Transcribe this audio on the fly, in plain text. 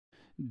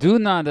Do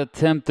not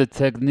attempt the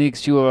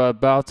techniques you are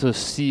about to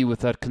see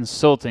without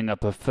consulting a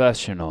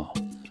professional.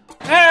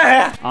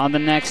 On the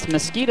next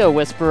Mosquito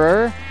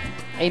Whisperer,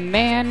 a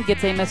man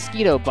gets a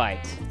mosquito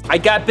bite. I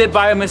got bit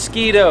by a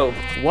mosquito.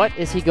 What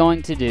is he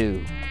going to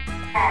do?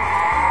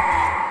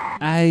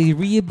 I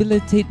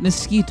rehabilitate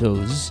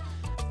mosquitoes.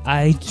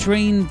 I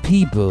train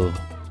people.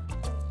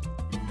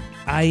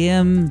 I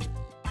am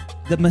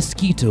the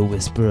Mosquito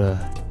Whisperer.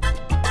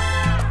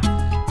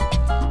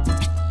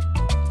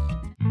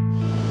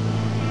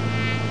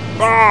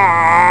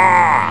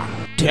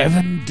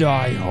 Tevin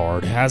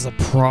Diehard has a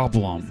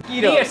problem.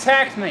 He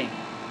attacked me.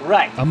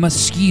 Right. A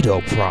mosquito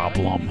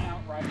problem.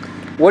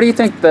 What do you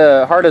think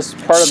the hardest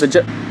part of the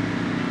job?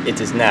 It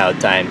is now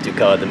time to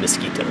call the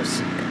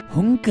mosquitoes.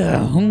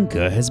 Unkuh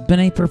Unkeuh has been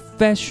a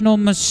professional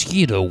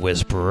mosquito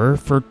whisperer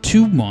for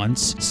 2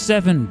 months,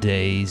 7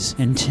 days,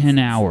 and 10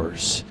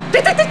 hours.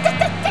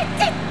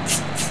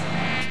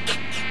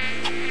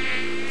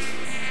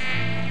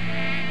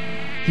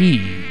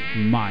 He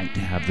might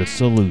have the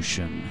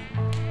solution.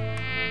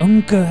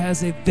 Unkuh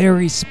has a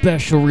very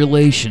special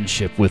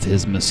relationship with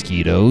his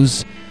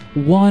mosquitoes,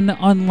 one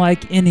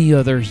unlike any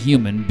other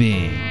human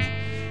being.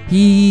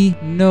 He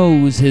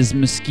knows his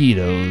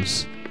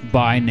mosquitoes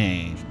by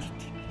name.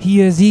 He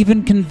has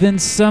even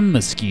convinced some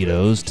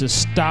mosquitoes to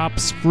stop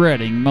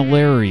spreading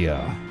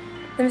malaria.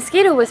 The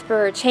Mosquito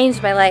Whisperer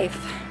changed my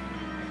life.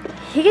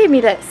 He gave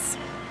me this.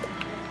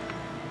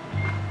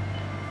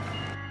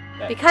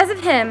 Because of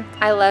him,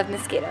 I love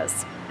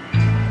mosquitoes.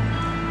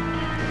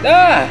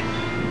 Ah!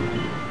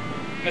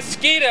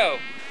 Mosquito!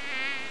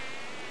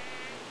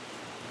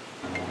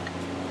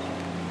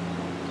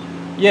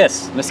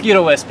 Yes,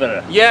 Mosquito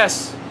Whisperer.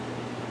 Yes!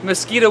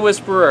 Mosquito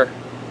Whisperer.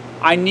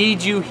 I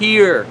need you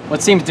here.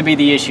 What seems to be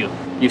the issue?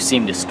 You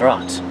seem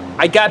distraught.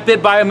 I got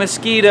bit by a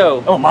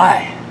mosquito. Oh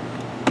my!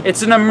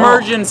 It's an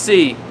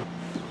emergency.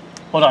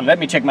 Hold on, let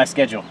me check my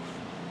schedule.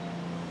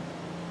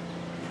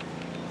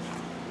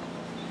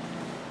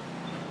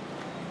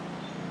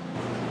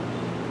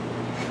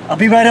 I'll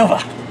be right over.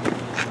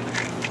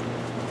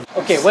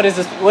 Okay, what is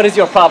this? What is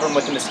your problem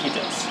with the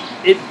mosquitoes?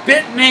 It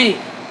bit me.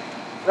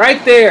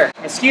 Right there.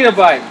 Mosquito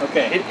bite.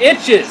 Okay. It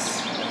itches.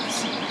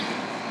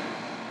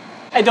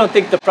 I don't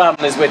think the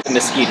problem is with the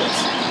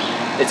mosquitoes.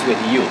 It's with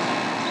you.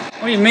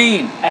 What do you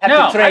mean? I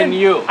have to train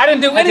you. I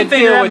didn't do I have to anything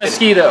deal to that with it.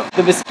 mosquito.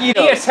 The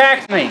mosquitoes. He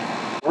attacked me.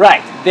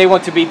 Right. They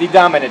want to be the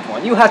dominant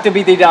one. You have to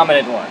be the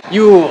dominant one.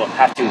 You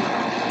have to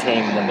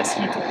tame the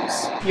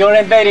mosquitoes. You're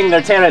invading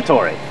their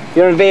territory.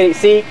 You're invading,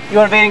 see?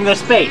 You're invading their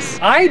space.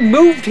 I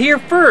moved here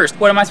first.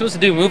 What am I supposed to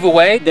do? Move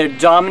away? Their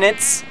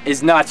dominance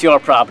is not your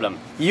problem.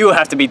 You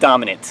have to be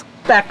dominant.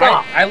 Back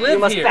off. I live You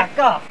must here. back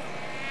off.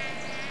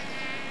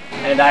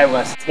 And I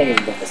must tame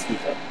the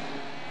mosquito.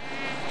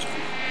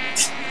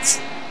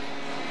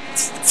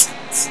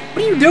 What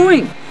are you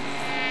doing?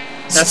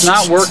 That's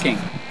not working.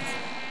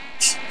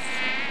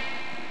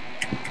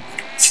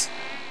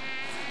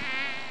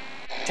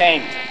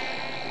 Tamed.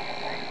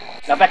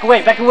 Now back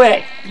away, back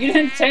away. You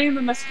didn't tame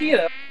the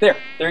mosquito. There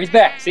he's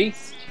back, see?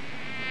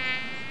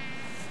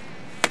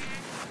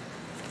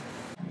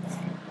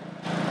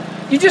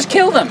 You just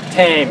killed him.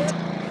 Tamed.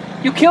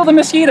 You killed the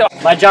mosquito.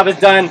 My job is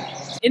done.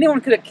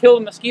 Anyone could have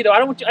killed a mosquito. I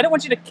don't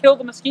want you to kill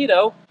the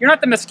mosquito. You're not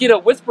the mosquito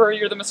whisperer,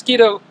 you're the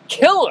mosquito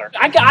killer.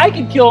 I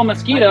can kill a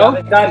mosquito.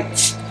 My job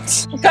is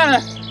done. What kind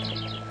of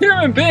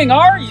human being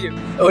are you?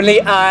 Only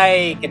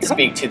I can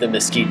speak to the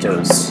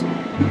mosquitoes.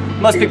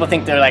 Most people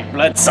think they're like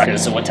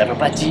bloodsuckers or whatever,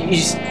 but you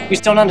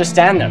just don't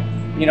understand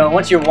them. You know,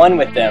 once you're one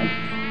with them,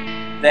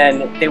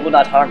 then they will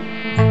not harm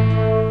you.